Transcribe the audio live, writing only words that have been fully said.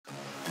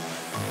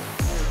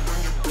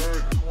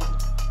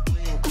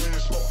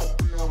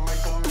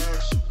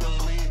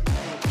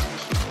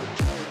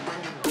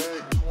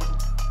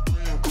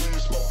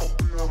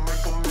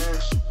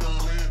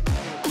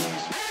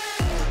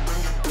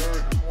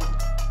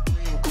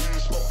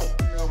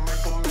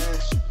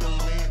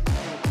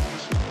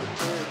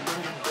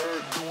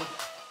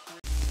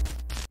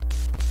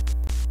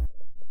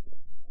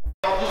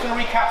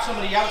recap some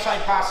of the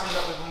outside passing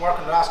that we've been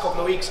working the last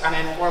couple of weeks, and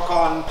then work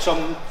on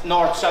some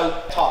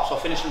north-south tops, so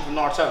finishing from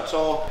north-south.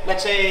 So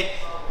let's say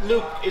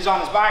Luke is on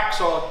his back,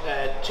 so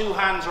 2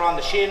 hands are on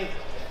the shin.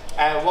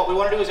 What we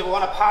want to do is, if I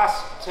want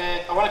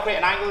to create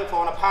an angle. If I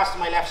want to pass to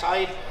my left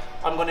side,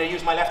 I'm going to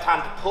use my left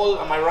hand to pull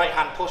and my right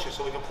hand pushes.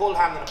 So we have a pull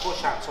hand and a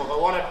push hand. So if I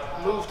want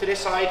to move to this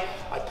side,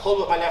 I pull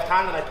with my left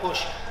hand and I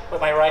push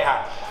with my right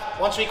hand.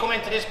 Once we come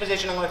into this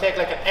position, I'm going to take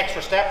like an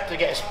extra step to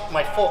get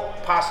my foot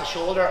past the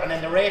shoulder, and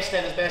then the race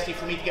then is basically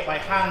for me to get my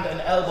hand and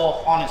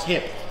elbow on his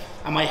hip,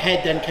 and my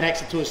head then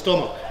connects it to his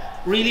stomach.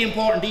 Really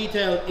important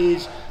detail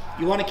is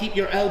you want to keep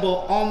your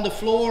elbow on the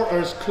floor or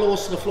as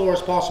close to the floor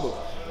as possible.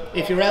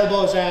 If your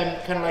elbow is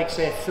kind of like,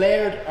 say,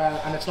 flared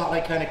and it's not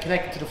like kind of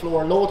connected to the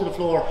floor, low to the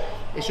floor,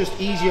 it's just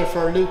easier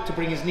for Luke to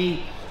bring his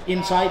knee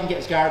inside and get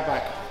his guard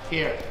back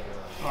here.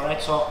 All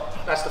right, so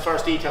that's the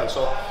first detail.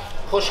 So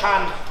push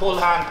hand, pull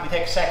hand, we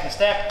take a second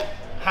step,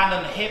 hand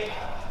on the hip,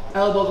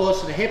 elbow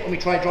goes to the hip, and we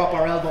try to drop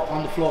our elbow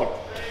on the floor.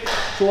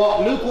 So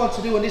what Luke wants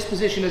to do in this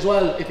position as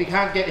well, if he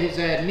can't get his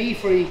knee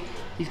free,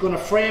 he's going to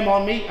frame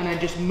on me and then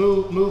just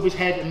move his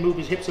head and move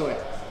his hips away.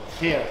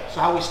 Here. So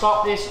how we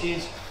stop this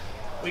is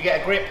we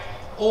get a grip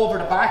over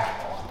the back,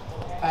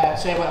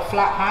 say with a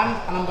flat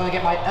hand, and I'm going to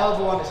get my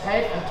elbow on his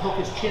head and tuck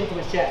his chin to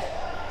his chest.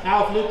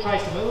 Now if Luke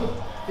tries to move,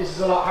 this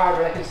is a lot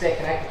harder, I can stay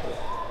connected to it.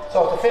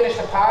 So to finish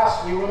the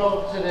pass, we run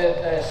over to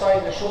the side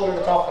of the shoulder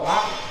that's off the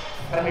mat,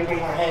 and then we bring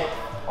our head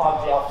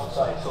onto the opposite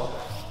side. So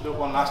do it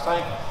one last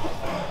time.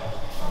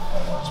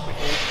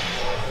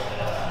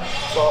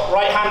 So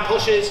right hand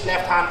pushes,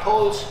 left hand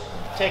pulls,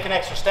 take an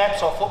extra step,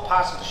 so foot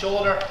passes the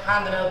shoulder,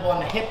 hand and elbow on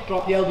the hip,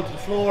 drop the elbow to the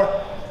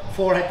floor,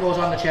 forehead goes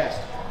on the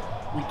chest.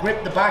 We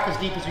grip the back as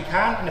deep as we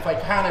can, and if I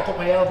can, I put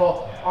my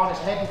elbow on his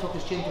head and tuck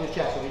his chin to his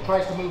chest. So if he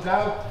tries to move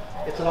now,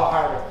 it's a lot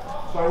harder.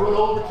 So I run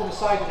over to the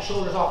side with the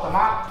shoulders off the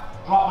mat,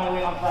 drop my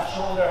weight onto that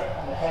shoulder,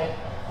 and the head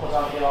goes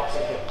on the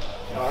opposite hip.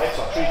 Alright,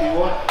 so 3, 2,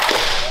 1.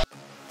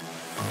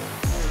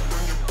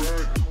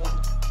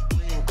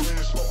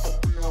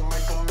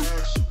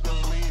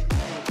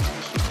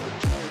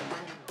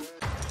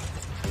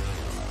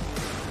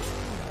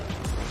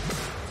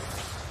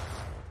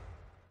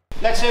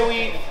 Let's say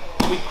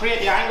we create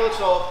the angle,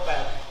 so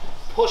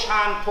push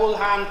hand, pull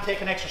hand,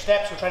 take an extra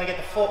step. So we're trying to get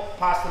the foot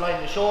past the line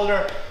of the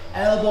shoulder,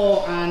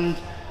 elbow and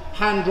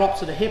hand drops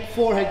to the hip,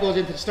 forehead goes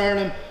into the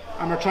sternum,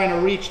 and we're trying to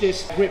reach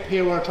this grip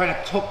here where we're trying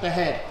to tuck the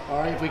head,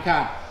 alright, if we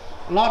can.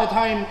 A lot of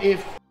time,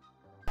 if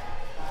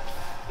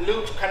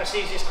Luke kind of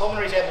sees this coming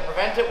or he's able to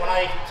prevent it, when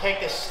I take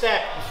this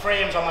step, he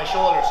frames on my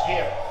shoulders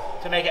here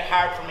to make it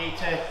hard for me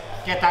to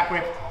get that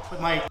grip with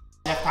my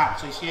left hand.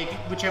 So you see,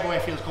 whichever way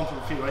it feels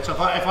comfortable for you, right? So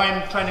if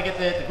I'm trying to get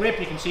the grip,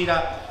 you can see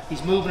that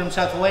he's moving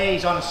himself away,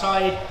 he's on his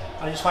side,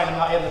 and I just find I'm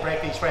not able to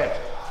break these frames.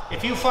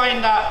 If you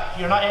find that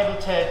you're not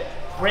able to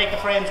break the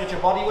frames with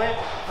your body weight,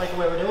 like the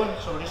way we're doing,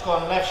 so we're just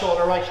going left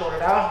shoulder, right shoulder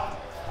down.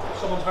 If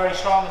someone's very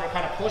strong and they're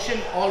kind of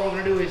pushing, all we're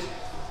going to do is,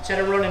 instead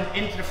of running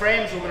into the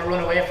frames, we're going to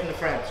run away from the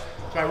frames.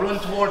 So I run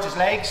towards his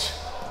legs,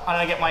 and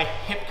I get my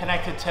hip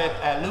connected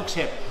to Luke's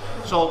hip.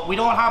 So we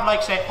don't have,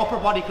 like, say, upper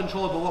body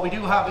control, but what we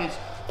do have is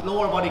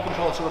lower body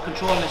control, so we're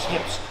controlling his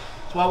hips.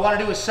 So what I want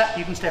to do is set,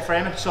 you can stay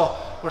framing, so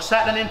we're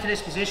settling into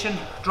this position,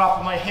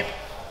 dropping my hip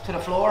to the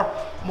floor.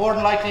 More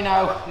than likely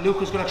now,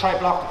 Luke is going to try to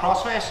block the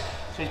crossface.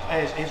 So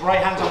his right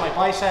hand's on my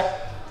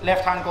bicep,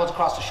 left hand goes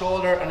across the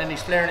shoulder, and then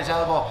he's flaring his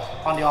elbow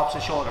on the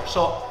opposite shoulder.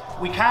 So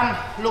we can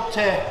look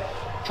to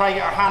try to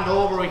get our hand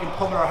over, or we can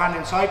pummel our hand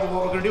inside, but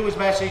what we're going to do is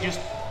basically just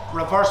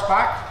reverse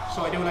back.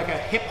 So I do like a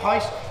hip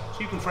heist, so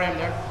you can frame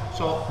there.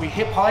 So we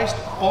hip heist,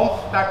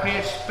 bump, that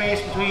creates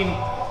space between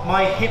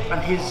my hip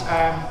and his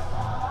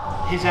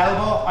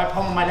elbow. I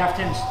pummel my left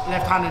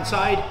hand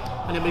inside,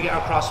 and then we get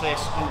our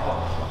crossface in the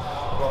bump.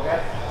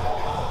 Okay.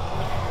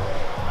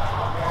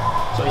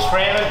 So he's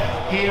framing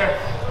here,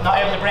 not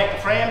able to break the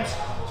frames.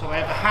 So I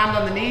have the hand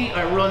on the knee,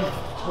 I run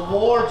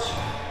towards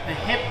the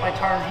hip, I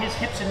turn his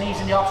hips and knees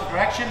in the opposite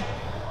direction.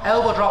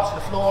 Elbow drops to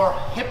the floor,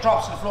 hip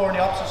drops to the floor on the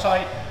opposite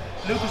side.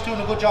 Luke is doing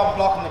a good job of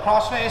blocking the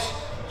crossface.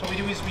 So what we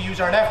do is we use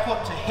our left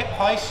foot to hip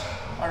heist,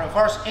 I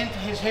reverse into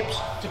his hips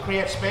to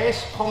create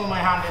space, pummel my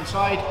hand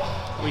inside,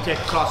 and we take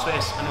the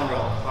crossface and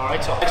unroll.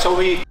 Alright, so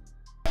we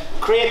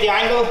create the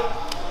angle.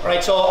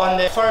 Right, so on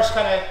the first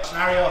kind of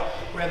scenario,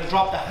 we're able to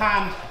drop the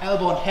hand,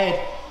 elbow and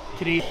head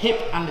to the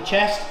hip and the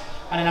chest,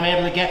 and then I'm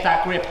able to get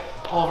that grip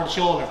over the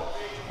shoulder.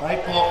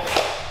 Alright, but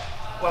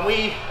when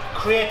we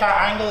create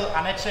that angle,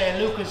 and let's say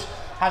Lucas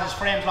has his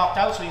frames locked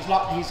out, so he's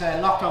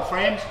locked out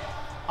frames,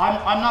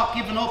 I'm not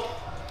giving up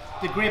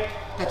the grip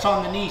that's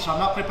on the knee, so I'm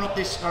not gripping up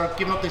this or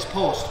giving up this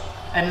post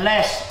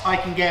unless I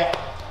can get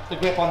the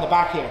grip on the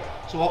back here.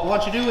 So what we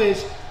want you to do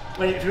is,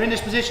 if you're in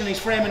this position and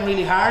he's framing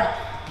really hard,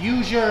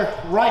 use your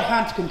right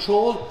hand to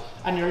control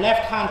and your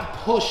left hand to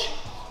push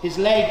his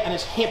leg and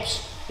his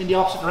hips in the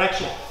opposite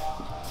direction.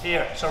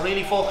 Here, so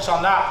really focus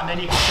on that, and then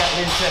you can settle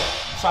into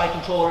side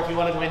control, or if you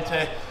want to go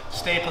into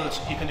staples,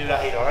 you can do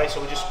that either, alright?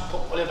 So we just put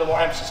a little bit more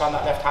emphasis on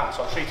that left hand.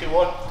 So 3, 2,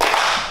 1.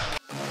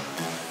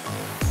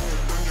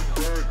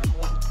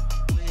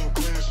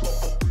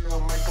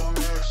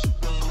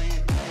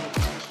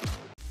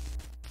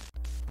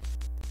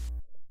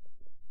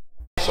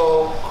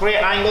 So create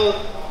an angle,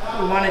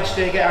 we manage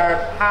to get our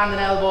hand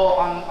and elbow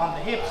on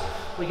the hips,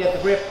 we get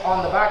the grip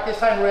on the back. This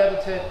time we're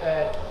able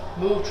to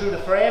move through the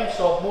frame,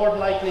 so more than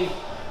likely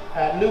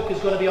Luke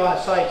is going to be on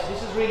his side. So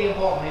this is really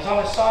important. He's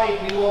on his side,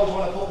 we always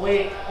want to put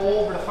weight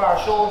over the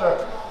far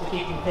shoulder to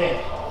keep him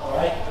pinned.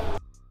 Alright?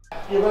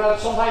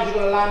 Sometimes you're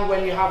going to land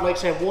when you have, like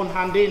say, one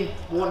hand in,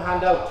 one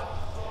hand out.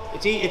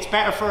 It's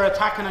better for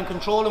attacking and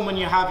controlling when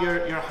you have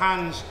your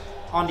hands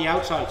on the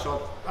outside.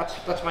 So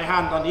that's my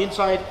hand on the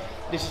inside,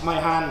 this is my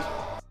hand,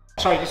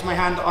 sorry, this is my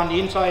hand on the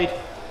inside,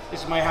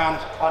 this is my hand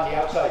on the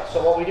outside.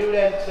 So what we do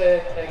then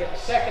to get the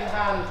second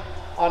hand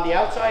on the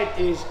outside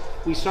is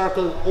we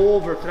circle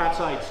over to that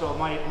side. So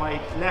my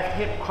left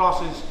hip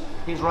crosses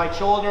his right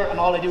shoulder, and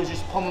all I do is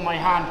just pummel my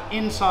hand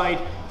inside,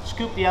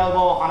 scoop the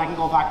elbow, and I can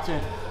go back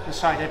to the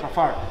side I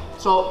prefer.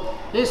 So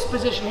this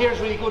position here is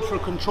really good for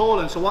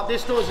controlling. So what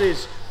this does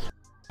is,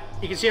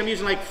 you can see I'm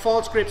using like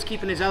false grips,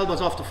 keeping his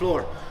elbows off the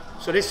floor.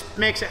 So this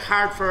makes it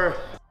hard for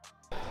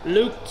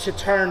Luke to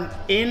turn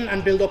in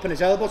and build up in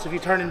his elbow. So if you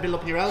turn and build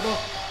up in your elbow,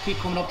 keep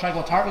coming up, try to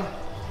go turtle.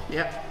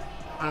 Yeah.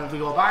 And if we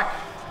go back,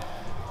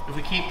 if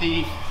we keep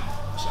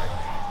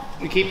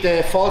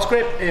the false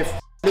grip, if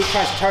Luke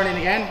tries to turn in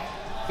again,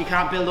 he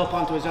can't build up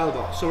onto his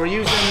elbow. So we're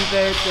using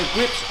the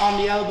grips on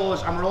the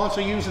elbows, and we're also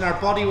using our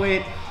body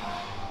weight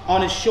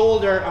on his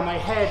shoulder and my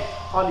head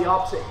on the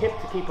opposite hip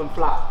to keep him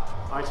flat.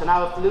 Alright, so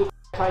now if Luke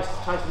tries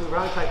to move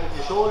around, try to move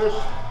your shoulders,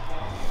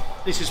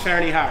 this is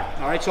fairly hard.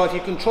 Alright, so if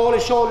you control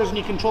his shoulders and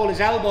you control his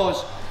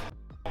elbows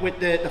with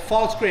the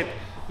false grip,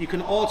 you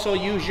can also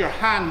use your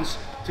hands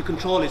to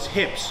control his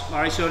hips.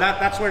 Alright, so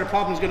that's where the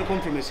problem is going to come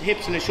from, his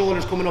hips and his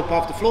shoulders coming up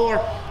off the floor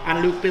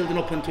and Luke building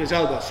up into his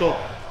elbow. So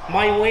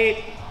my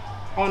weight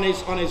on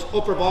his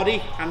upper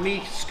body and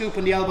me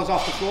scooping the elbows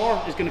off the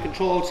floor is going to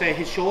control, say,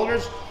 his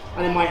shoulders,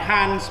 and then my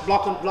hands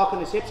blocking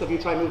his hips. So if you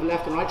try moving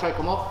left and right, try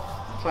come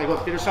up, try go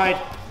to the other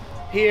side.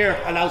 Here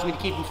allows me to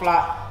keep him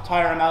flat,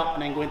 tire him out,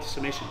 and then go into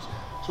submissions.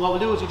 So what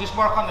we'll do is we just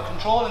work on the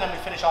control and then we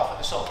finish off with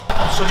the sub.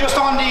 So just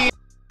on the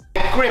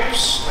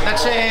grips,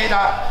 let's say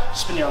that,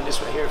 spin you on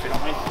this way here if you don't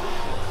mind.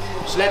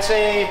 So let's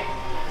say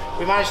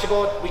we manage to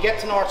go, we get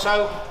to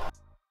north-south,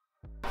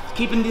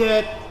 keeping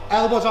the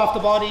elbows off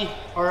the body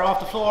or off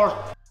the floor,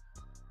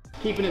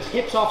 keeping his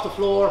hips off the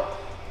floor,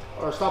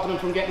 or stopping him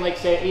from getting, like,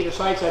 say, either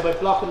side by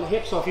blocking the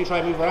hips. So if you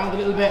try to move around a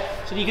little bit,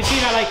 so you can see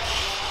that, like,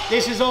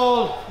 this is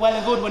all well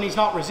and good when he's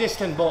not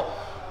resisting, but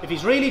if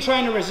he's really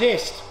trying to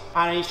resist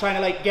and he's trying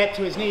to, like, get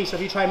to his knees, so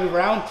if you try to move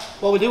around,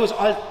 what we'll do is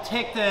I'll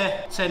take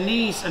the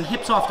knees and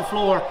hips off the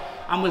floor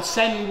and we'll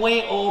send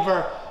weight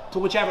over to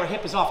whichever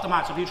hip is off the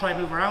mat. So if you try to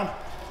move around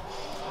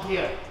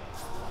here,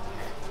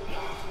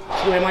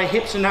 so where my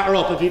hips and that are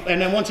up,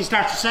 and then once he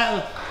starts to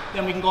settle,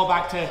 then we can go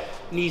back to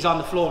knees on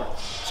the floor.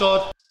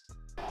 So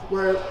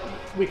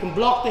we can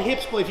block the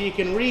hips, but if you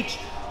can reach,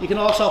 you can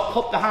also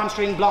cup the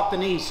hamstring, block the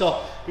knees.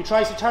 So if he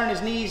tries to turn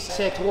his knees,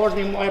 say, towards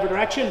me in whatever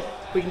direction,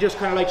 we can just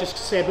kind of like just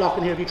say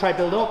blocking here. If you try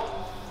build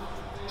up,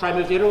 try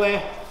move the other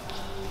way.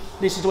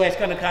 This is the way it's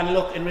going to kind of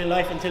look in real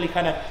life until he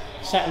kind of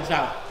settles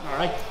down. All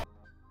right.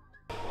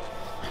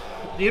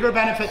 The other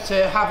benefit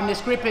to having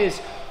this grip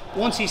is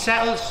once he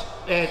settles,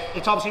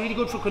 it's obviously really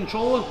good for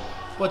control,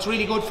 but it's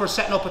really good for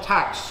setting up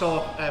attacks.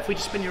 So if we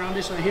just spin you around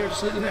this way here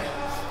just a little bit.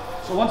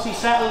 So once he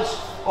settles,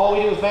 all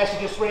we do is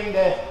basically just bring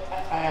the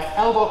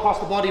elbow across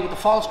the body with the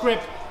false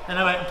grip, and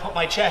then I can put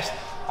my chest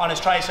on his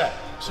tricep.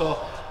 So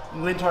you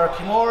can go into our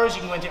kimuras,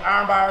 you can go into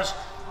arm bars,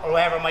 or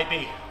whatever it might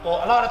be.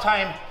 But a lot of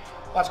time,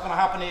 what's going to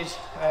happen is,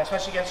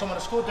 especially against someone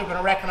that's good, they're going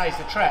to recognize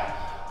the threat.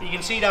 But you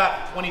can see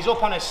that when he's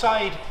up on his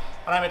side,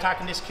 and I'm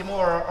attacking this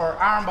kimura or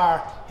arm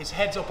bar, his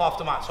head's up off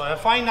the mat. So if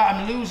I find that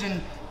I'm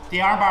losing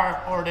the arm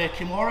bar or the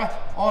kimura,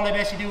 all I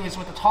basically do is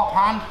with the top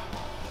hand,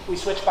 we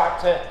switch back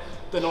to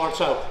the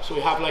north-south. So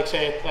we have, like,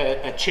 say,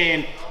 a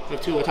chain of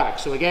two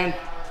attacks. So again,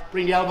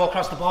 bring the elbow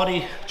across the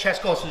body,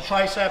 chest goes to the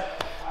tricep,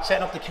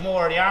 setting up the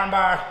kimura or the arm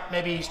bar.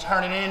 Maybe he's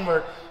turning in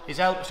where he's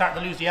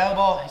starting to lose the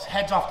elbow, his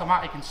head's off the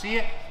mat, you can see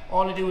it.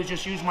 All I do is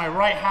just use my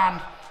right hand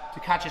to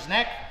catch his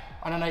neck,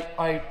 and then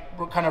I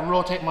kind of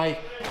rotate my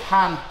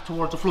hand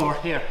towards the floor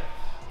here.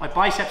 My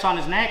biceps on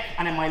his neck,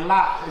 and then my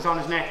lat is on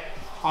his neck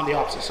on the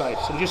opposite side.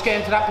 So we just get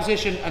into that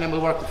position, and then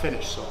we'll work the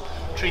finish. So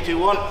 3, 2,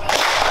 1.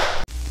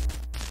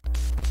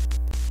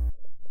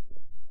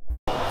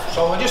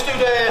 So we'll just do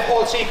the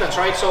whole sequence,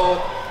 right? So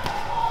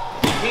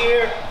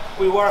here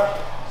we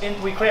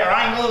create our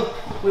angle,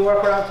 we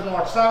work around to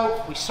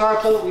north-south, we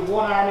circle, we have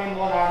one arm in,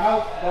 one arm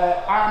out.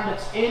 The arm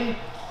that's in,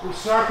 we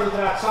circle to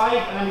that side,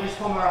 and then we just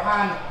come our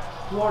hand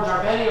towards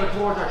our belly or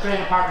towards our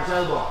training partner's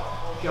elbow.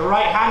 If you're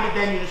right-handed,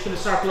 then you're just going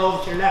to circle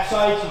over to your left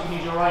side, so you can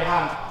use your right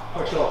hand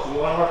for choke. So you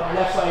want to work on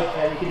the left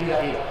side, you can do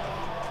that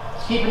either.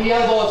 It's keeping the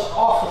elbows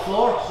off the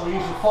floor, so we're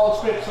using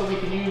false grip, so we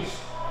can use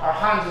our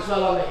hands as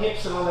well on the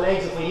hips and on the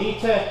legs if we need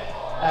to.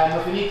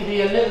 If we need to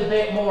be a little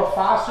bit more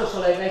faster,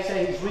 so like let's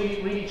say he's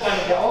really trying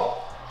to get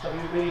up, so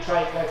we really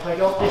try to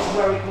get up. This is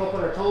where we come up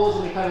with our toes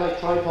and we kind of like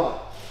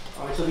tripod.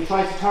 Alright, so if he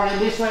tries to turn in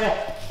this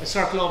way, I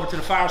circle over to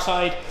the far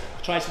side. If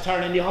he tries to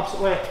turn in the opposite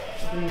way,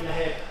 bring the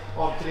head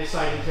over to this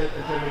side until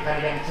we kind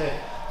of get to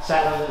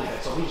settle a little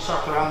bit. So we just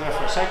circle around there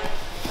for a sec.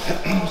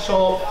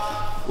 So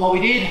what we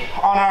did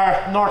on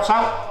our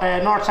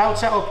north-south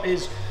setup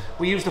is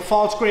we used the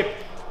false grip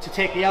to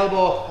take the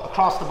elbow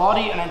across the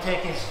body and then take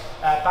his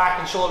back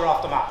and shoulder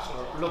off the mat.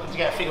 So we're looking to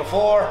get a figure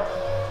 4,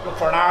 look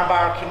for an arm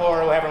bar,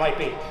 kimura, whatever it might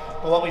be.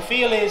 But what we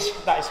feel is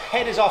that his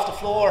head is off the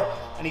floor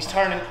and he's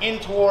turning in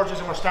towards us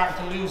and we're starting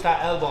to lose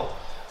that elbow.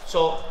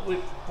 So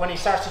when he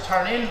starts to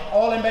turn in,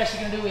 all I'm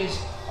basically going to do is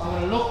I'm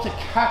going to look to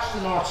catch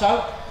the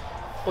north-south,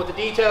 but the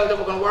detail that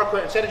we're going to work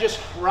with, instead of just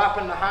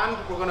wrapping the hand,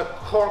 we're going to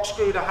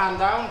corkscrew the hand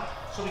down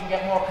so we can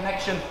get more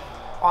connection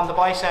on the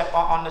bicep,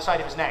 on the side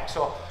of his neck.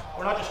 So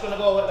we're not just going to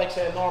go with, like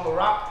say, a normal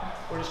wrap.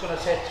 We're just going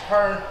to say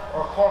turn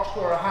or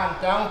corkscrew our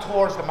hand down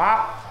towards the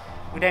mat.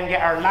 We then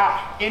get our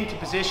lat into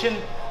position,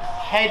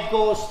 head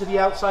goes to the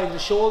outside of the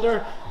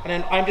shoulder, and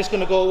then I'm just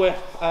going to go with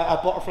a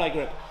butterfly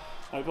grip.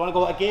 Now, if you want to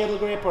go with a gable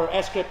grip or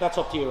S grip, that's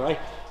up to you, right?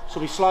 So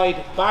we slide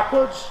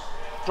backwards,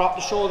 drop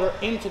the shoulder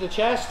into the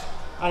chest,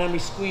 and then we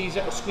squeeze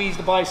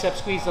the bicep,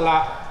 squeeze the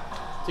lat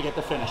to get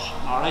the finish.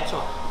 All right,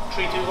 so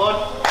 3, 2,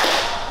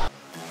 1.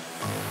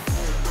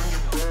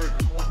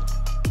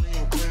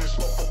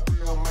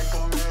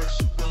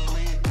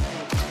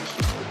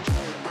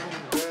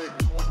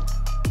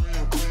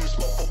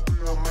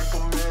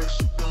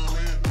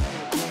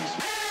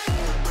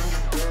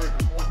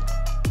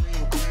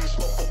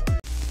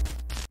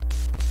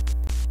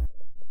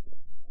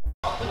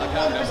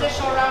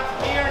 Positional round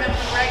from here and then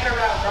the regular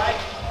round, right?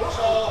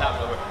 So,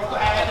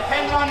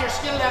 depending on your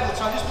skill level,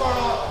 so I just brought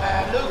up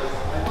Luke.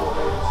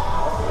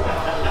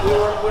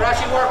 We were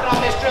actually working on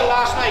this drill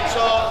last night,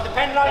 so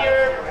depending on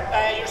your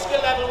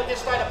skill level with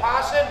this style of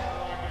passing,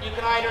 you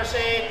can either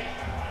say,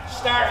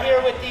 start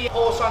here with the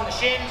pulse on the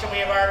shins and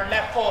we have our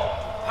left foot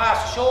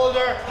past the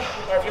shoulder,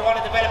 or if you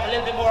want to develop a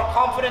little bit more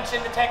confidence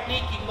in the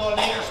technique, you can go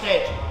later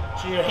stage.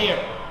 So you're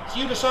here. So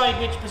you decide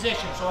which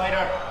position, so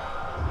either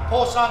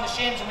post on the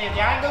shins and we have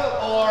the angle,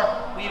 or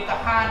we have the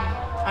hand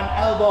and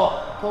elbow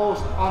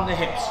post on the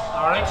hips.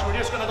 Alright, so we're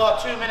just going to go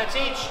 2 minutes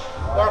each,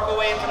 work our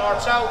way into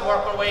north-south,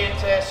 work our way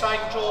into side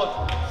control.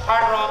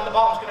 Partner on the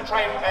bottom is going to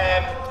try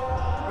and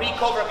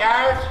recover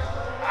guard,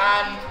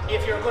 and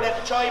if you're good at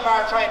the choi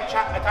bar, try and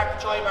attack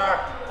the choi bar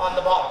on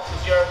the bottom,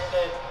 because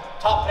the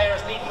top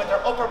players leading with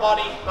their upper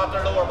body, not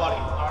their lower body.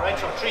 Alright,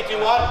 so 3,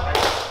 2,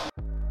 1.